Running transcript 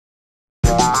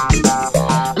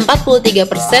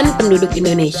43% penduduk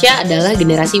Indonesia adalah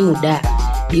generasi muda.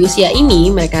 Di usia ini,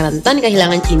 mereka rentan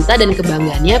kehilangan cinta dan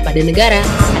kebanggaannya pada negara.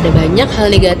 Ada banyak hal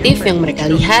negatif yang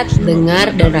mereka lihat,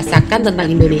 dengar, dan rasakan tentang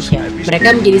Indonesia.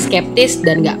 Mereka menjadi skeptis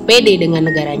dan gak pede dengan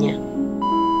negaranya.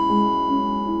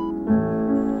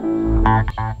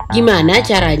 Gimana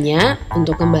caranya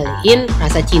untuk kembaliin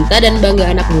rasa cinta dan bangga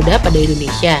anak muda pada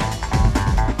Indonesia?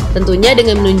 Tentunya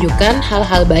dengan menunjukkan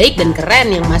hal-hal baik dan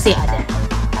keren yang masih ada.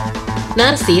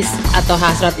 Narsis atau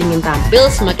hasrat ingin tampil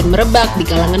semakin merebak di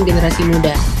kalangan generasi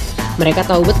muda. Mereka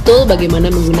tahu betul bagaimana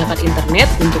menggunakan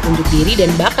internet untuk unjuk diri dan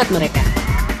bakat mereka.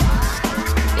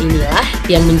 Inilah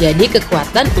yang menjadi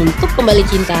kekuatan untuk kembali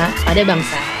cinta pada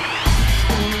bangsa.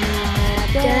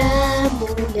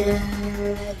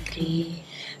 PedemunegeRI,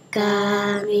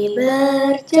 kami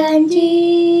berjanji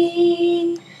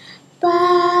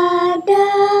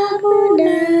padamu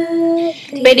negeri.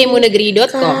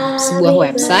 PedemunegeRI.com, sebuah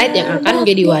website yang akan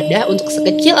menjadi wadah untuk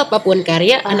sekecil apapun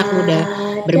karya anak muda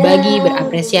berbagi,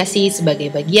 berapresiasi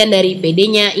sebagai bagian dari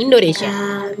PD-nya Indonesia.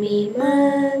 Kami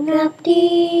mengabdi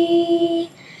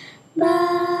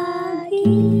bagi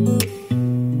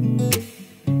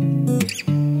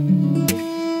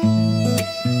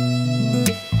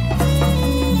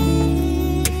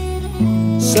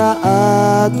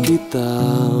saat kita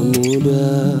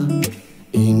muda,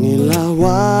 inilah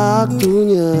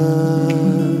waktunya.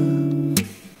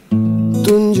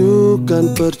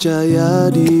 Tunjukkan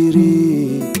percaya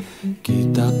diri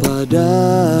kita pada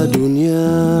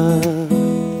dunia.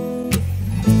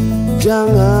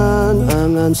 Jangan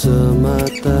angan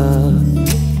semata,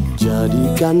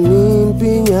 jadikan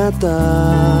mimpi nyata.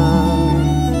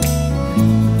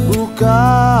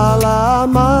 Bukalah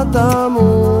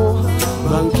matamu,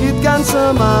 bangkitkan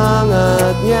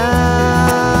semangatnya.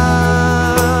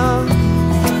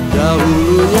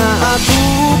 Dahulunya aku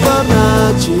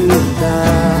pernah cinta,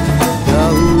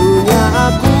 dahulunya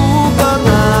aku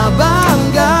pernah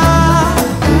bangga.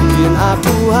 Mungkin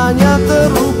aku hanya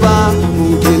terlupa,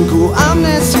 mungkin ku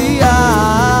amnesia.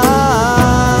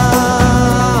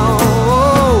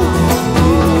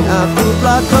 Kini aku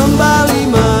telah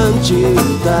kembali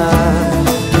mencinta,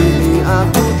 kini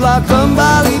aku telah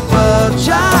kembali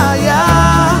percaya.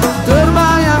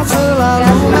 Terbayang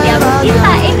selalu merah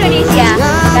cinta Indonesia,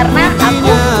 karena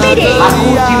aku pede. Aku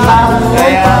cinta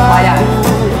gaya payah.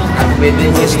 Aku pede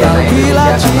cinta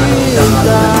Indonesia.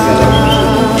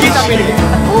 Kita pede.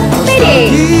 Aku pede.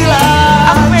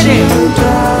 Aku pede.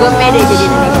 Gue pede jadi